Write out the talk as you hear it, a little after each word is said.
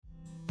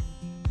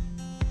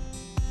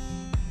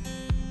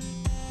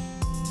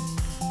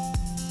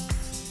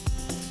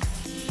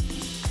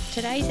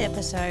Today's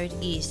episode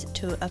is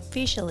to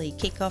officially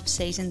kick off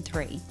Season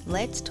 3.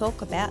 Let's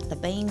talk about the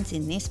beans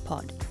in this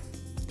pod.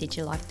 Did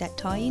you like that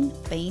tie-in?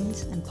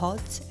 Beans and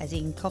pods, as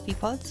in coffee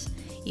pods?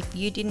 If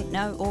you didn't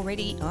know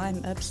already,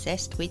 I'm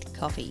obsessed with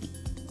coffee.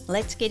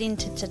 Let's get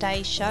into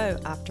today's show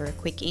after a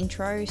quick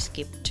intro.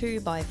 Skip 2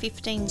 by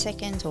 15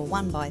 seconds or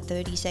 1 by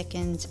 30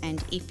 seconds.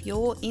 And if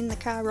you're in the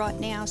car right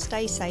now,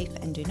 stay safe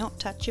and do not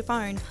touch your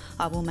phone.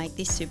 I will make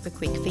this super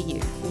quick for you.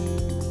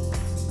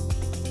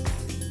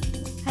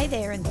 Hey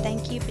there, and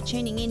thank you for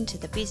tuning in to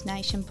the Biz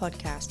Nation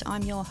podcast.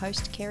 I'm your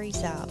host, Kerry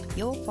Zarb,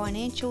 your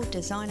financial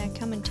designer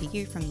coming to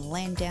you from the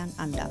land down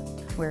under.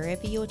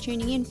 Wherever you're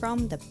tuning in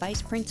from, the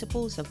base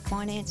principles of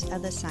finance are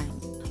the same.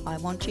 I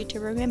want you to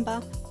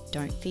remember,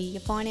 don't fear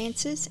your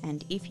finances,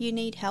 and if you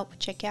need help,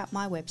 check out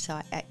my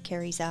website at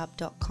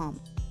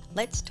kerryzarb.com.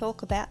 Let's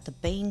talk about the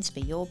beans for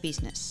your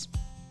business.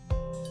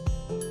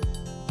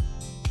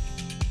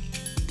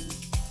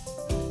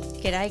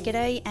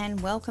 G'day and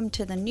welcome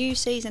to the new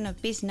season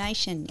of Biz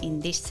Nation.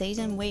 In this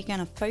season we're going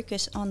to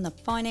focus on the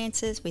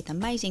finances with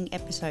amazing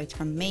episodes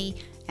from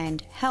me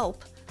and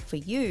help for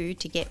you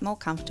to get more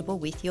comfortable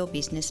with your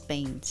business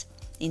beans.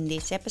 In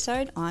this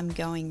episode I'm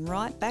going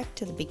right back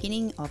to the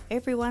beginning of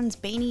everyone's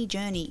beanie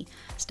journey,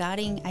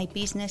 starting a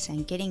business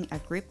and getting a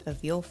grip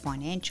of your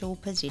financial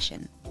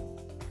position.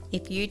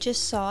 If you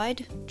just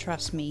sighed,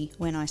 trust me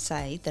when I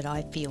say that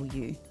I feel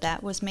you.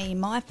 That was me in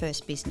my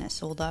first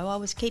business. Although I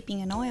was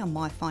keeping an eye on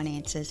my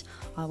finances,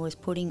 I was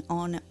putting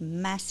on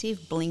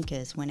massive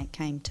blinkers when it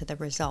came to the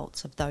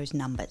results of those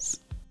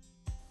numbers.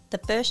 The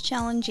first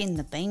challenge in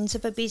the beans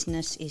of a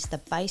business is the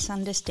base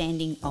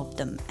understanding of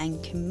them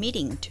and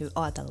committing to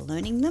either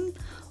learning them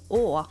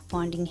or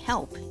finding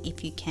help,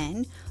 if you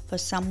can, for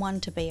someone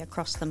to be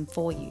across them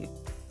for you.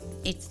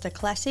 It's the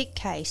classic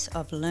case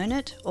of learn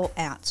it or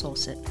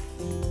outsource it.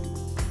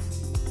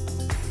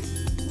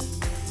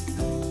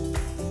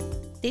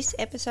 This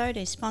episode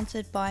is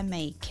sponsored by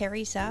me,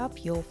 Kerry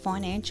Zarb, your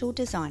financial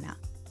designer.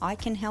 I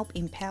can help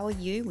empower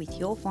you with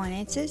your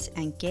finances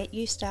and get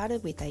you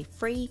started with a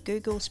free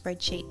Google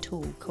spreadsheet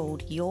tool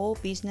called Your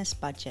Business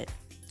Budget.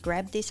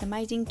 Grab this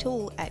amazing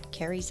tool at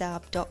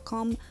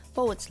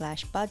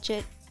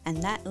kerryzarb.com/budget,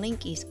 and that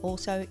link is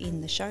also in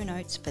the show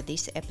notes for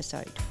this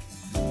episode.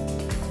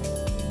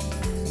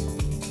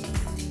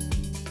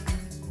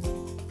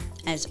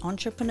 As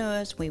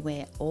entrepreneurs, we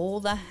wear all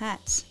the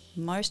hats.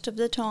 Most of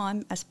the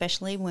time,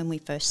 especially when we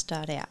first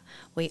start out,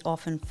 we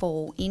often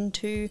fall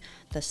into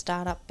the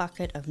startup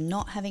bucket of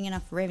not having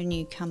enough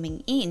revenue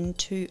coming in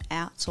to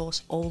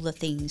outsource all the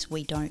things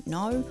we don't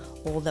know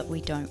or that we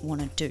don't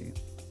want to do.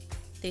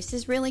 This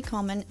is really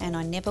common, and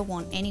I never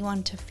want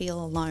anyone to feel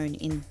alone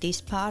in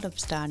this part of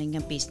starting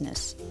a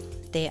business.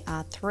 There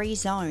are 3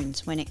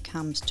 zones when it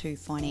comes to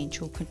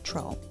financial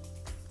control.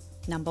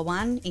 Number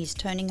 1 is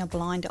turning a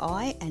blind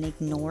eye and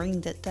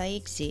ignoring that they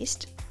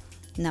exist.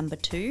 Number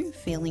 2,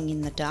 feeling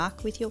in the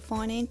dark with your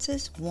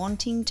finances,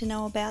 wanting to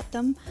know about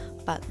them,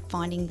 but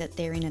finding that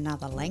they're in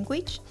another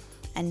language.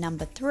 And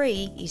number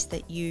 3 is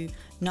that you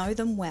know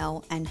them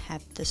well and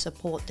have the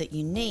support that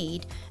you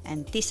need,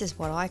 and this is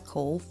what I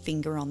call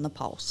finger on the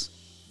pulse.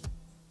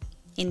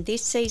 In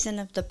this season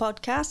of the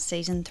podcast,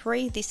 Season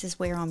 3, this is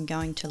where I'm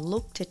going to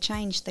look to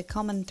change the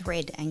common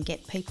thread and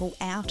get people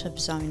out of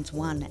Zones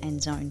 1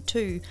 and Zone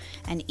 2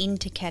 and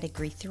into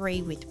Category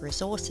 3 with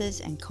resources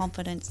and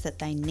confidence that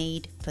they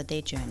need for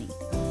their journey.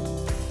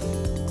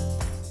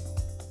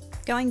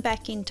 Going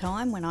back in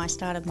time when I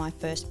started my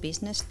first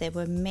business, there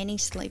were many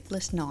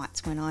sleepless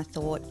nights when I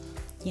thought,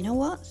 you know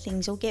what,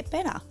 things will get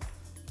better.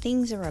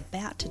 Things are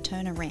about to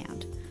turn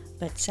around.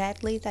 But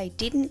sadly they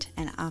didn't,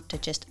 and after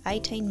just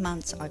 18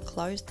 months I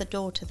closed the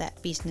door to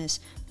that business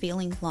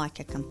feeling like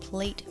a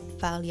complete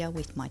failure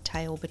with my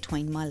tail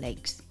between my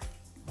legs.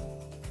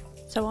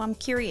 So I'm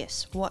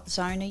curious, what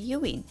zone are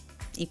you in?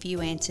 If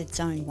you answered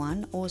Zone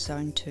 1 or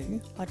Zone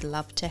 2, I'd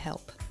love to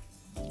help.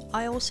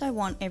 I also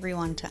want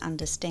everyone to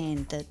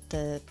understand that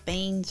the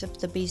beans of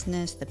the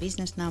business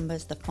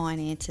numbers, the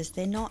finances,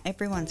 they're not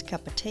everyone's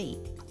cup of tea.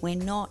 We're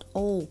not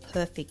all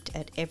perfect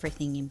at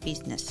everything in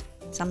business.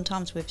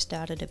 Sometimes we've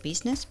started a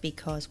business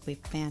because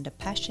we've found a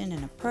passion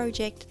and a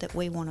project that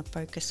we want to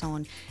focus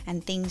on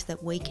and things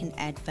that we can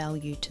add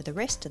value to the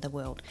rest of the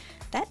world.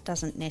 That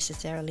doesn't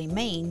necessarily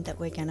mean that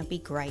we're going to be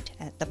great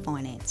at the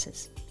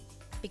finances.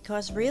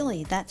 Because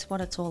really that's what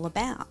it's all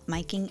about,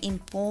 making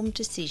informed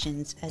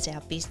decisions as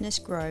our business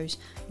grows,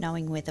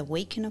 knowing whether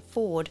we can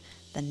afford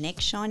the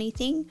next shiny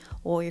thing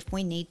or if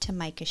we need to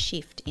make a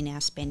shift in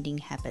our spending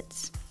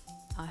habits.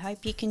 I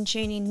hope you can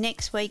tune in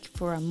next week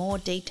for a more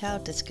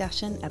detailed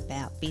discussion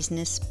about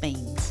business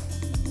beans.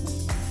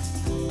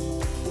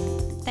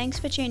 Thanks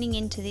for tuning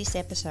in to this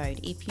episode.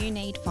 If you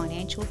need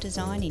financial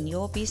design in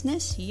your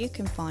business, you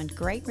can find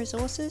great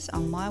resources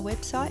on my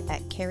website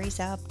at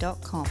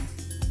kerryzarb.com.